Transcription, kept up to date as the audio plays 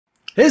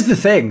Here's the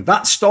thing,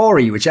 that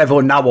story, which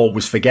everyone now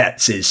always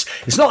forgets, is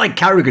it's not like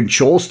karrigan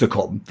chose to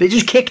come. They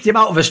just kicked him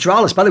out of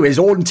Astralis, by the way, his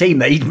own team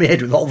that he'd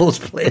made with all those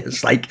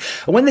players. Like,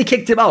 and when they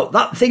kicked him out,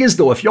 that thing is,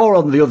 though, if you're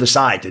on the other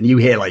side and you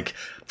hear, like,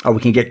 oh,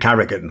 we can get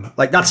karrigan,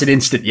 like, that's an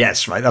instant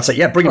yes, right? That's like,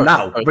 yeah, bring him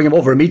now. Bring him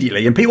over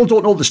immediately. And people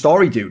don't know the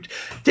story, dude.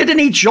 Didn't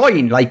he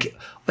join, like...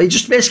 He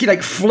just basically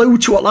like flew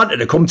to Atlanta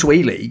to come to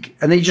E-League,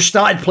 and then he just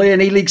started playing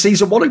E-League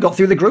Season 1 and got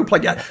through the group.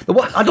 Like,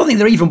 I don't think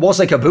there even was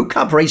like a boot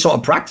camp or any sort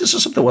of practice or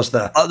something, was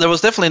there? There was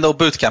definitely no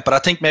boot camp, but I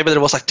think maybe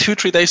there was like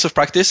 2-3 days of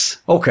practice.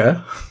 Okay.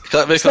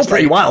 Because still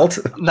pretty wild.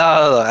 No,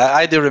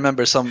 I do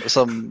remember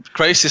some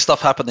crazy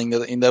stuff happening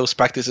in those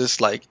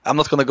practices. Like, I'm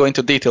not going to go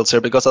into details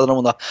here because I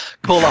don't want to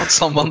call out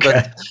someone,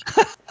 but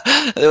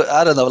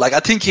I don't know. Like,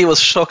 I think he was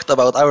shocked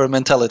about our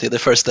mentality the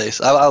first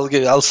days.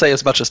 I'll say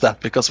as much as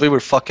that because we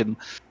were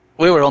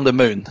on the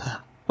moon.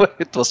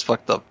 It was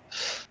fucked up.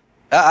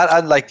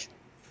 I like,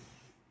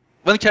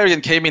 when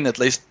karrigan came in, at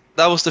least,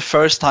 that was the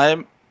first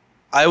time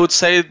I would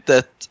say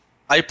that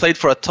I played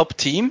for a top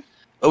team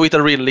with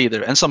a real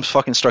leader and some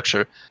fucking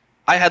structure.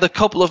 I had a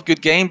couple of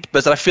good games,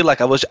 but I feel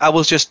like I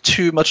was just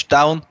too much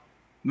down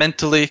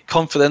mentally,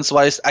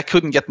 confidence-wise. I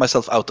couldn't get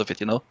myself out of it,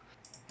 you know?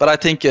 But I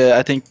think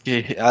I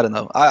don't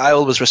know. I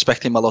always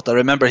respect him a lot. I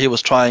remember he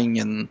was trying,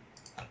 and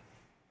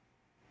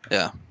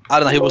yeah. I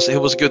don't know, he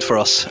was good for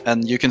us,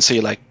 and you can see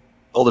like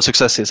all the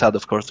success he's had,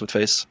 of course, with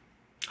FaZe.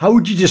 How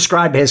would you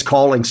describe his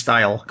calling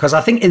style? Because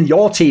I think in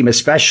your team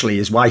especially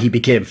is why he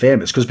became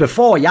famous. Because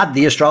before he had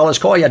the Astralis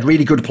core, he had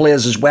really good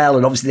players as well,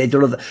 and obviously they'd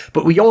done other.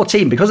 But with your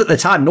team, because at the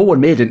time no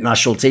one made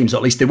international teams, or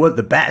at least they weren't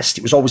the best.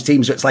 It was always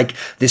teams where it's like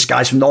this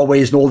guy's from Norway,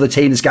 he's no other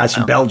team, this guy's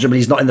from Belgium, and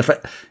he's not in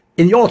the.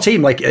 In your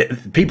team, like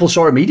people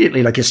saw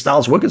immediately like his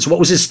style's working. So what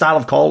was his style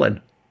of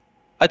calling?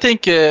 I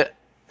think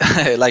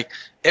like.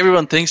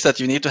 Everyone thinks that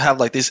you need to have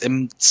like this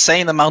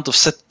insane amount of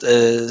set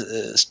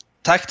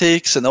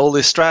tactics and all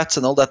these strats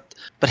and all that.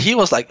 But he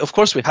was like, of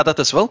course we had that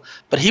as well,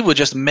 but he would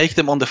just make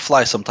them on the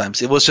fly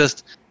sometimes. It was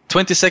just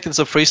 20 seconds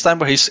of freeze time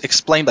where he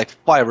explained like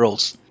 5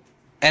 roles.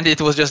 And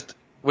it was just,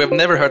 we've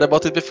never heard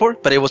about it before,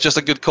 but it was just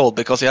a good call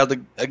because he had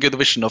a good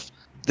vision of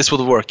this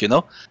would work, you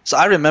know? So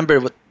I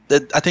remember,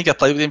 I think I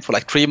played with him for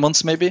like 3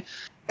 months maybe,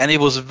 and he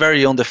was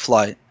very on the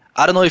fly.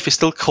 I don't know if he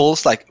still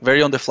calls like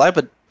very on the fly,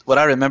 but what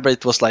I remember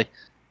it was like,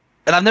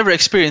 and I've never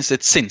experienced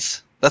it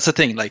since. That's the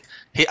thing. Like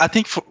I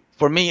think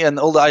for me and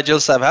all the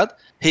IGLs I've had,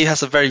 he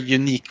has a very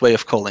unique way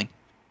of calling.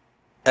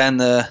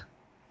 And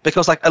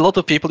because like a lot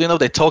of people, you know,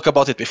 they talk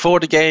about it before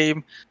the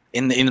game.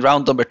 In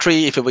round number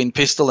 3, if we win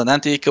pistol and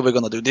anti-eco, we're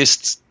gonna do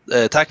this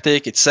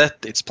tactic. It's set.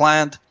 It's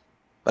planned.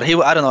 But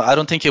I don't know. I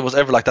don't think he was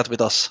ever like that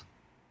with us.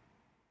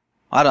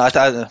 I don't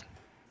know.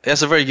 He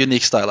has a very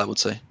unique style, I would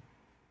say.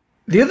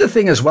 The other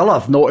thing as well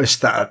I've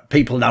noticed that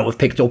people now have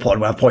picked up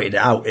on when I've pointed it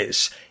out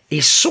is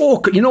he's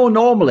so, you know,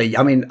 normally,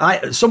 I mean,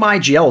 some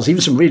IGLs,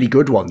 even some really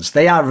good ones,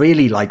 they are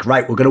really like,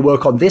 right, we're going to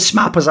work on this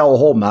map as our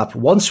home map.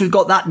 Once we've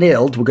got that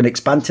nailed, we're going to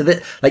expand to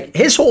the, like,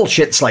 his whole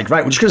shit's like,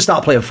 right, we're just going to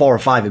start playing 4 or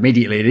 5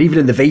 immediately. And even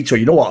in the veto,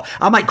 you know what?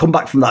 I might come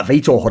back from that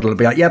veto huddle and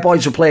be like, yeah,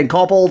 boys, we're playing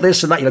Cobble,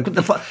 this and that. You're like, what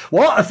the fuck?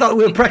 What? I thought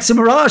we were practicing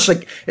Mirage.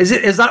 Like,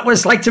 is that what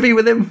it's like to be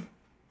with him?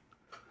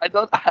 I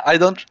don't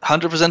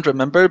 100%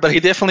 remember, but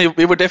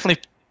we were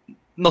definitely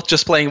not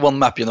just playing one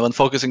map, you know, and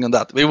focusing on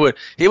that.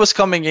 He was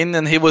coming in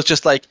and he was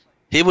just like,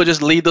 he would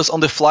just lead us on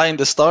the fly in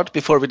the start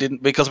because we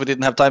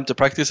didn't have time to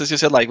practice, as you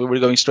said, like we were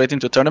going straight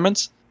into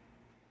tournaments.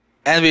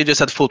 And we just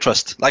had full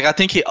trust. Like I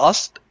think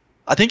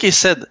he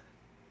said,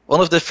 one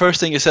of the first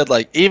things he said,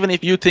 like, even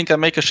if you think I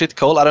make a shit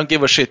call, I don't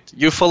give a shit.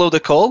 You follow the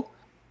call,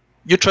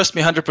 you trust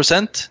me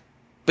 100%,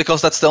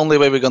 because that's the only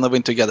way we're gonna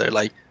win together.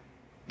 Like,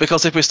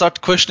 because if we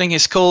start questioning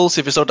his calls,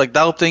 if we start like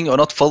doubting or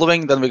not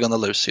following, then we're gonna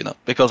lose, you know.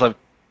 Because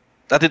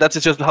that's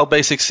just how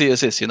basic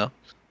CS is, you know.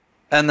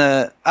 And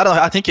I don't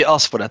know, I think he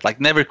asked for that, like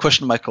never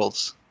question my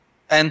calls.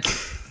 And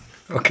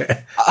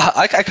okay,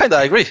 I kind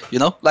of agree, you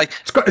know. Like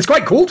it's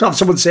quite cool to have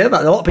someone say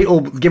that. A lot of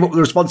people give up the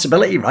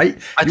responsibility, right?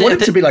 You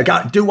want it to be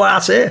like, do what I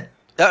say.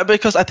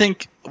 Because I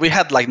think we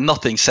had like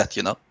nothing set,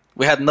 you know.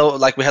 We had no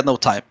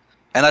time.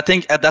 And I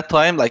think at that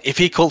time, like if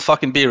he called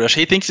fucking B rush,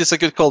 he thinks it's a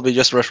good call, we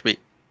just rush B.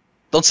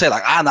 Don't say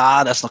like,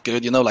 nah, that's not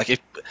good, you know,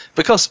 like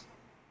because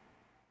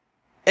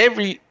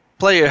every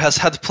player has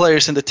had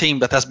players in the team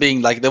that has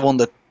been like the one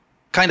that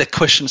kind of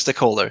questions the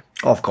caller.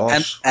 Of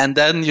course. And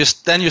then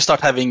you start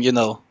having, you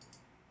know,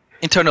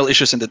 internal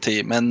issues in the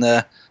team. And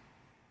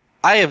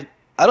I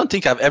don't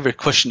think I've ever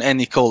questioned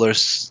any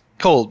caller's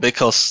call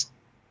because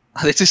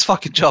it's his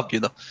fucking job, you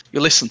know.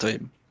 You listen to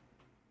him.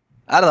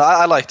 I don't know.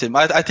 I liked him.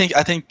 I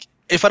think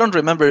if I don't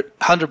remember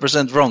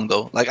 100% wrong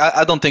though, like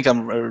I don't think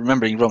I'm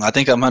remembering wrong. I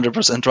think I'm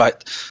 100%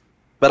 right.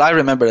 But I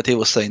remember that he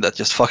was saying that,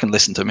 just fucking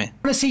listen to me.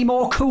 Want to see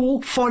more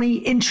cool, funny,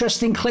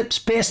 interesting clips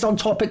based on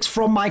topics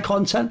from my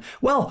content?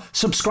 Well,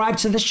 subscribe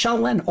to this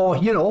channel then, or,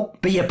 you know,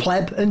 be a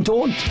pleb and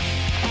don't.